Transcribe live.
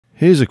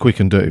Here's a quick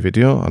and dirty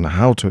video on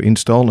how to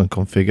install and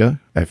configure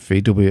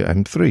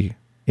FVWM3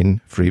 in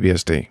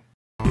FreeBSD.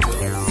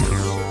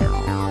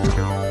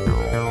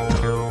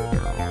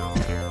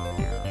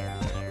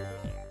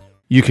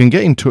 You can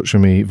get in touch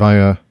with me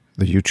via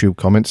the YouTube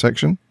comment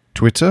section,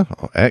 Twitter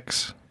or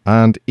X,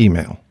 and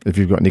email if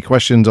you've got any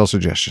questions or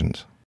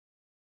suggestions.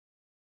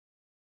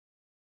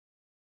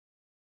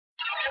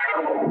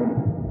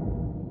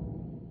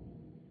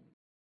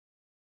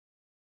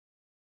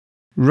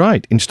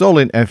 Right,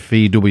 installing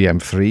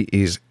FVWM3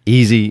 is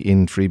easy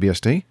in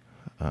FreeBSD.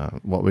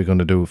 What we're going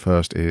to do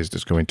first is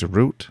just go into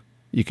root.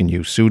 You can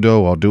use sudo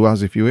or do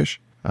as if you wish.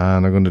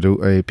 And I'm going to do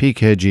a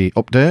pkg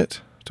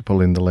update to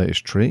pull in the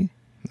latest tree.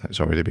 It's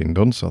already been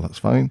done, so that's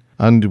fine.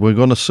 And we're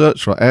going to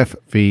search for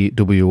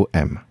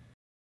FVWM.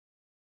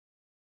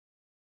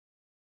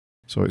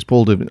 So it's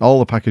pulled in all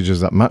the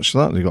packages that match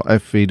that. You've got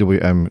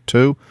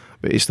FVWM2,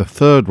 but it's the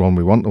third one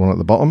we want, the one at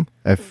the bottom,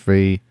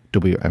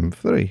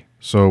 FVWM3.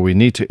 So we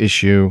need to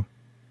issue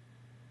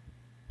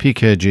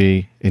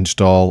pkg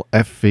install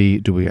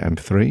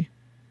FVWM3.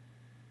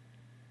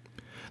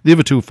 The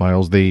other two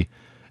files, the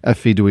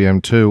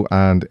FVWM2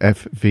 and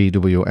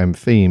FVWM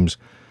themes,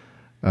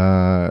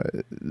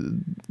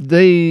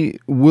 they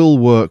will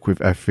work with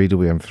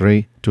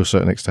FVWM3 to a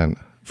certain extent.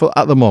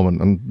 At the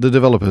moment, and the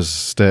developers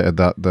stated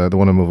that they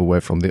want to move away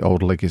from the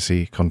old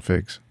legacy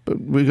configs,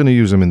 but we're going to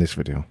use them in this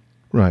video.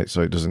 Right,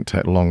 so it doesn't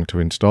take long to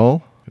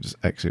install. Just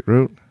exit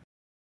root.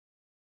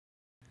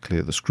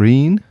 Clear the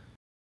screen.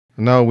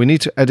 Now we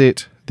need to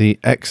edit the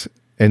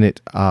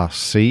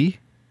xinitrc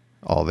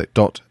or the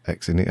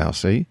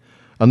 .xinitrc,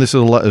 and this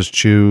will let us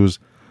choose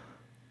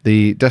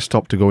the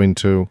desktop to go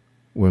into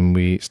when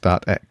we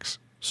start X.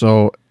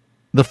 So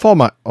the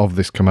format of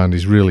this command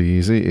is really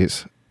easy.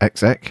 It's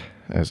exec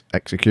as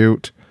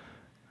execute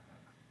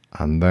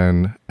and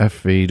then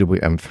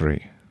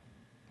FVWM3,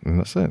 and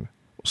that's it. We'll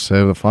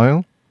save the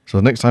file. So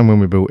next time when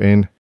we boot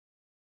in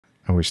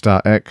and we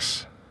start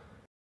X,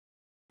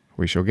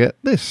 we shall get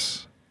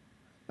this.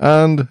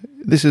 And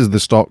this is the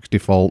stock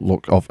default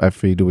look of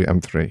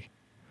FVWM3.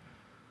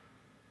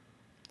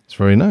 It's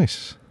very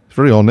nice. It's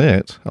very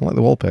ornate. I like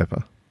the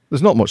wallpaper.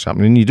 There's not much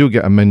happening. You do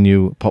get a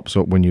menu pops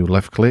up when you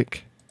left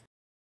click.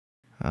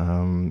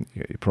 You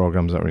get your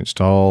programs that are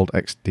installed.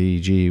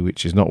 XDG,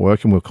 which is not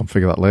working. We'll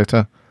configure that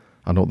later.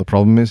 I know what the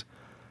problem is.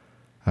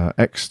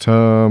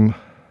 Xterm.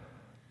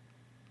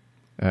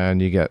 And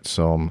you get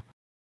some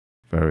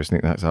various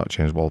knickknacks, how to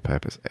change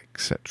wallpapers,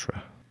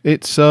 etc.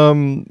 It's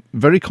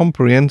very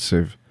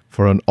comprehensive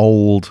for an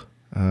old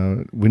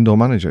window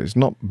manager. It's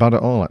not bad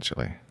at all,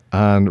 actually.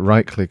 And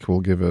right click will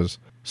give us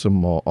some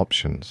more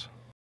options.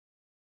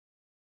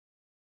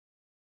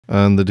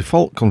 And the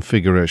default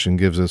configuration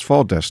gives us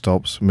 4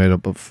 desktops made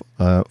up of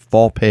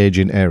 4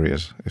 paging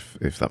areas,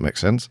 if that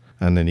makes sense.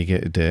 And then you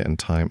get a date and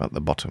time at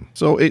the bottom.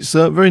 So it's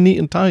very neat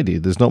and tidy.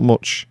 There's not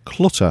much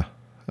clutter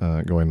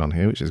going on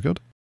here, which is good.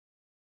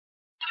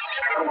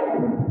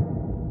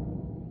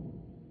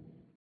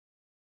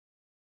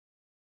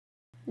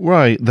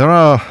 Right,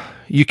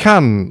 you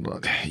can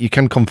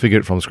configure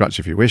it from scratch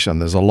if you wish, and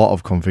there's a lot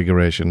of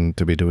configuration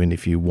to be doing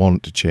if you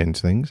want to change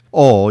things.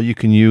 Or you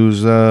can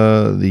use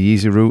the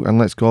easy route and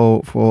let's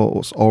go for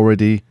what's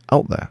already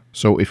out there.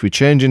 So if we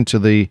change into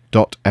the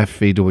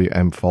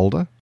 .fvwm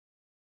folder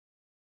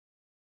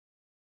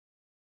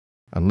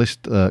and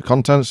list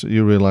contents,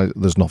 you realize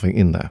there's nothing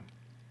in there.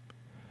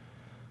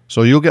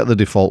 So you'll get the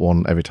default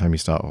one every time you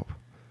start up.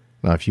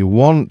 Now if you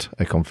want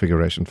a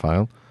configuration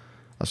file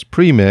that's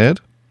pre-made,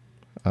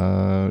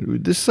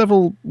 there's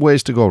several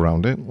ways to go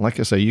around it. Like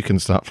I say, you can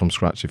start from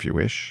scratch if you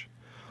wish,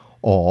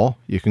 or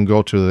you can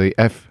go to the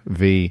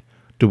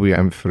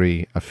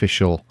FVWM3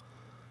 official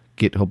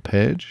GitHub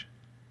page,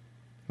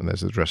 and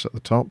there's the address at the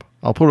top.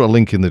 I'll put a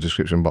link in the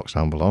description box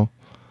down below.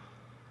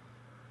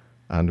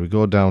 And we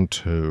go down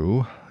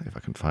to, if I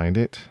can find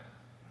it,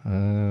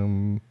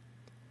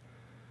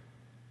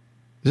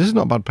 this is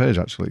not a bad page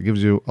actually. It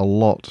gives you a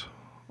lot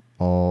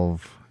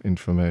of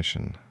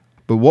information.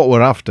 But what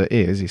we're after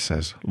is, it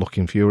says,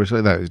 looking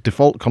furiously, there is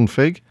default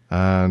config.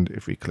 And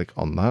if we click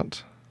on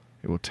that,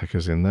 it will take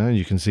us in there.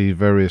 You can see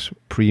various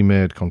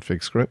pre-made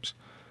config scripts.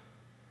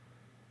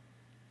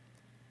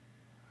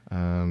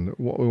 And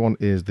what we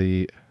want is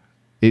it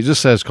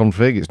just says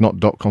config. It's not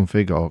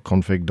 .config or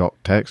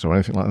config.txt or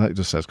anything like that. It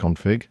just says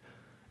config.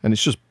 And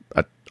it's just,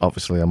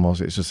 obviously,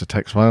 it's just a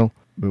text file.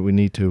 But we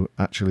need to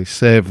actually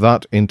save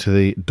that into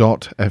the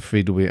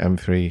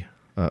 .fvwm3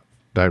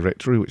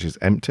 directory, which is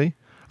empty.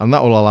 And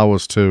that will allow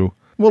us to,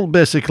 well,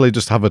 basically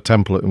just have a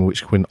template in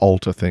which we can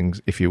alter things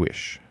if you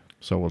wish.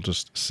 So we'll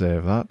just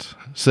save that.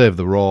 Save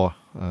the raw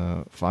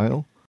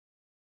file.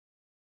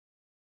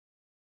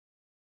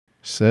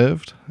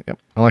 Saved. Yep.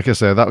 And like I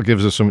say, that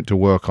gives us something to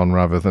work on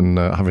rather than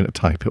having to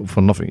type it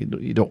for nothing.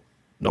 You don't,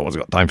 no one's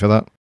got time for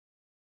that.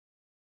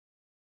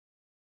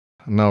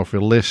 And now if we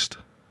list,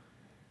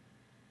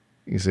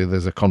 you see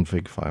there's a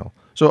config file.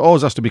 So it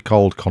always has to be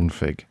called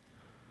config.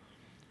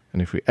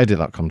 And if we edit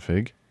that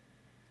config,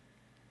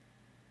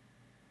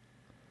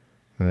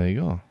 there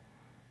you go.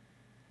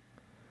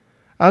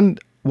 And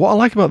what I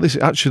like about this,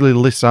 it actually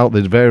lists out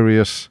the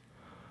various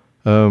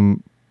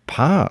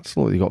parts.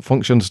 Look, you've got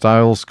function,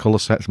 styles, color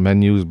sets,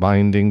 menus,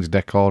 bindings,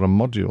 decor, and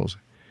modules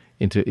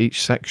into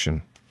each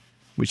section,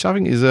 which I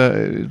think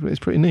is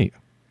pretty neat.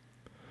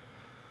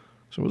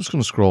 So we're just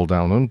going to scroll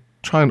down and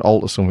try and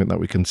alter something that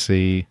we can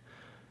see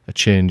a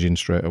change in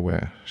straight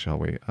away, shall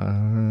we?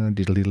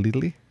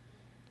 Diddly.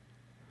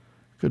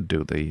 Could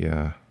do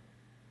the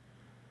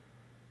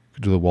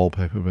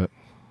wallpaper bit.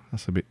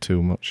 That's a bit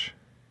too much.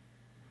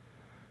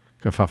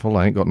 Kerfuffle,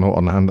 I ain't got no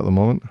on hand at the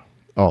moment.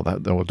 Oh,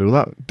 that will do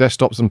that.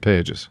 Desktops and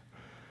pages.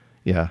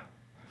 Yeah.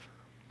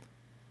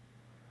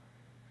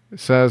 It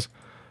says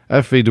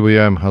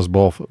FVWM has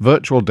both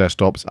virtual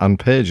desktops and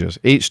pages.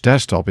 Each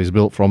desktop is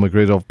built from a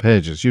grid of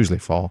pages, usually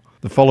 4.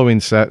 The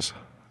following sets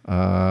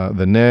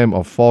the name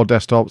of 4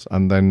 desktops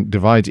and then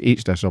divides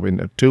each desktop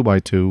into a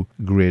 2x2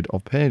 grid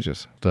of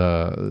pages.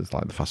 It's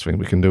like the fast thing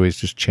we can do is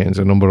just change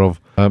the number of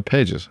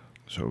pages.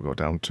 So we'll go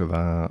down to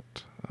that.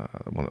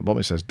 The one at the bottom,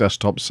 it says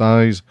desktop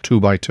size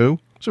 2x2.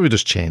 So we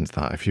just change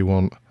that if you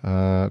want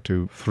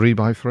to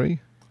 3x3.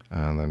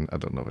 And then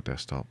add another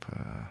desktop.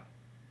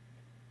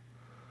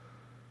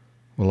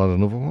 We'll add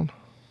another one.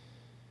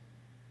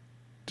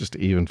 Just to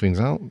even things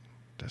out.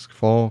 Desk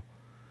 4.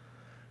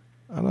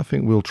 And I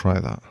think we'll try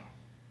that.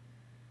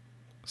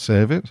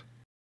 Save it.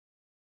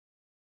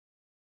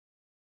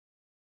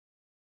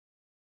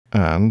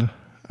 And,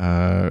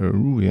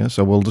 yeah,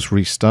 so we'll just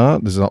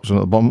restart. There's an option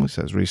at the bottom. It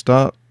says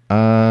restart.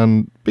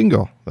 And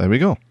bingo, there we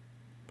go.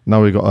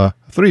 Now we've got a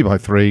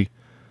 3x3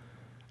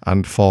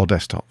 and 4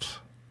 desktops.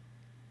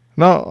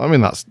 Now, I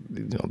mean, that's,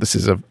 this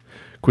is a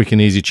quick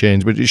and easy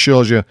change, but it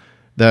shows you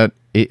that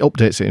it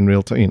updates it in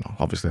real time.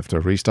 Obviously after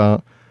a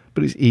restart,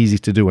 but it's easy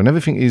to do, and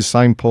everything is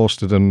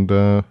signposted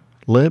and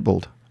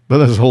labeled. But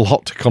there's a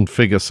lot to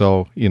configure,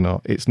 so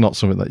it's not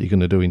something that you're going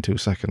to do in 2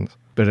 seconds.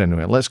 But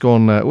anyway, let's go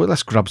on.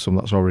 Let's grab some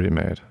that's already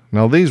made.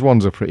 Now these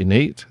ones are pretty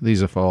neat.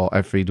 These are for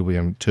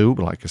FVWM2,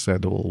 but like I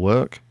said, they will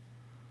work.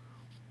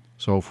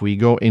 So if we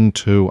go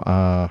into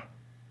our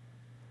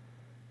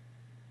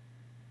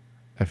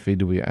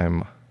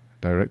FVWM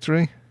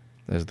directory,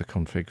 there's the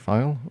config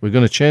file. We're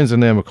going to change the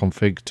name of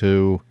config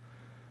to,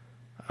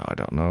 I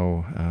don't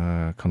know,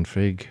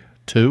 config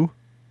 2.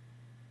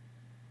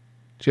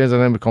 Change the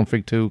name of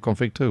config to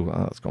config 2.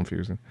 Oh, that's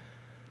confusing.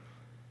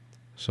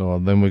 So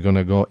then we're going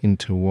to go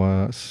into,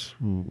 let's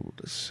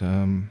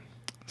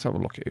have a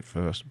look at it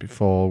first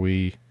before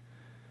we,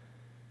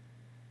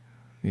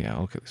 yeah,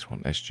 I'll look at this one,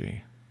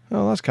 SG.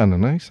 Oh, that's kind of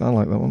nice. I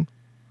like that one.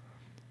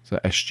 It's a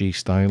SG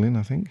styling,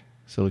 I think.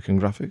 Silicon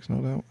graphics,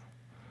 no doubt.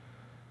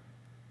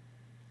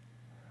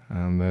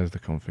 And there's the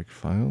config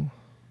file.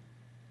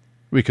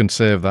 We can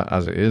save that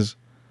as it is.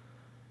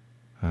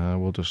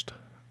 We'll just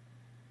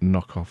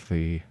knock off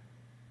the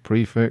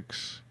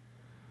prefix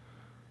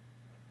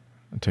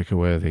and take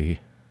away the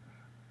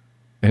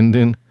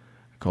ending,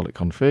 call it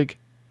config,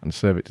 and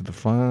save it to the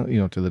file,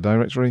 to the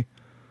directory.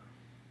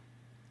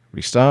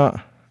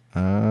 Restart,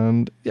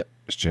 and yep,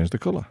 let's change the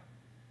color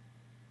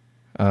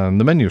and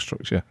the menu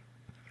structure.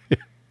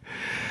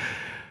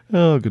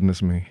 Oh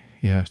goodness me.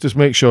 Yeah, just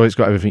make sure it's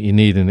got everything you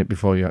need in it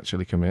before you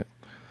actually commit.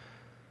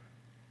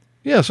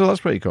 Yeah, so that's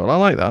pretty cool. I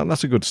like that.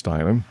 That's a good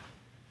styling.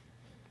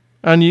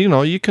 And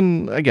you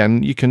can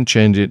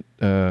change it.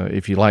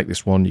 If you like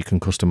this one, you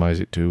can customize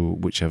it to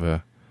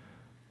whichever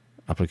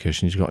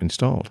application you've got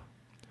installed.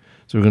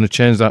 So we're going to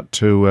change that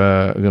to,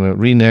 we're going to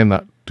rename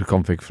that to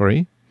config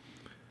 3.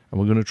 And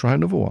we're going to try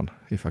another one.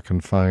 If I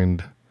can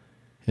find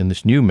in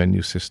this new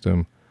menu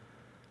system,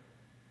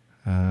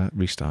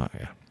 restart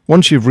here.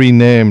 Once you've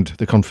renamed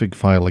the config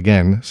file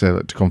again, say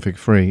that to config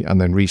 3,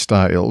 and then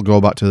restart, it'll go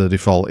back to the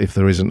default if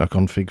there isn't a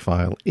config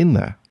file in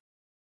there.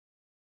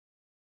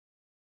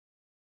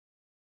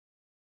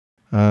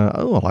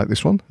 Oh, I like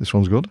this one. This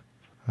one's good.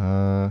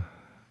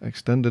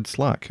 Extended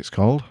Slack, it's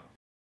called.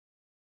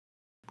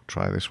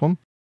 Try this one.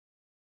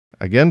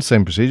 Again,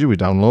 same procedure. We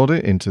download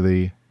it into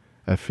the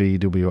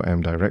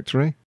FVWM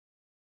directory.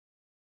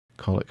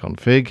 Call it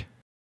config.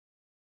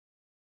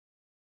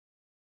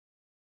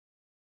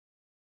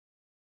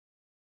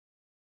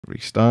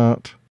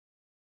 Restart,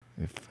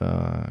 if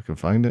I can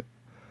find it.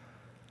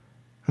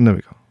 And there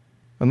we go.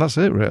 And that's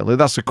it, really.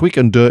 That's a quick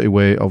and dirty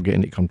way of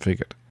getting it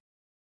configured.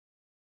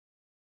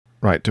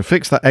 Right, to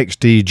fix that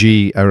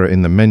XDG error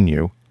in the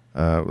menu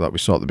that we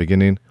saw at the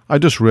beginning, I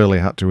just really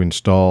had to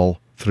install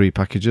 3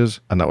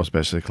 packages, and that was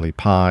basically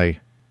Pi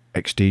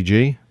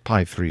XDG,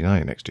 Pi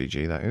 39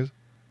 XDG that is,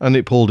 and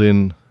it pulled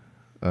in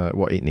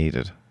what it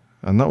needed,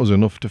 and that was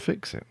enough to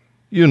fix it.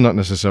 You'll not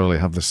necessarily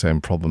have the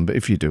same problem, but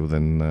if you do,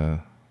 then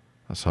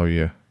that's how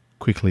you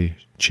quickly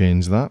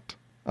change that.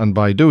 And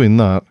by doing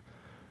that,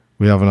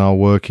 we have now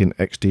working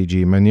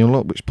XDG menu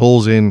look, which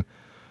pulls in,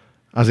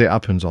 as it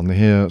happens on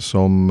here,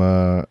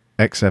 some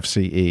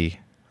XFCE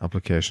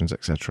applications,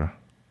 etc.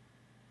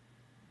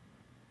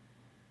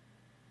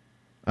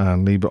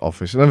 And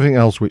LibreOffice and everything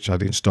else which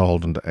I'd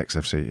installed under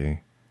XFCE.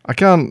 I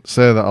can't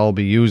say that I'll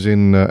be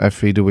using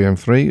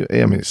FVWM3.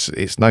 I mean,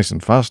 it's nice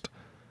and fast,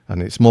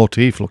 and it's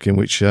motif looking,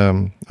 which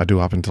I do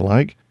happen to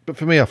like. But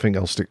for me, I think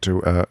I'll stick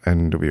to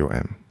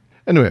NWM.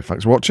 Anyway,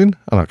 thanks for watching,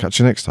 and I'll catch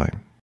you next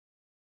time.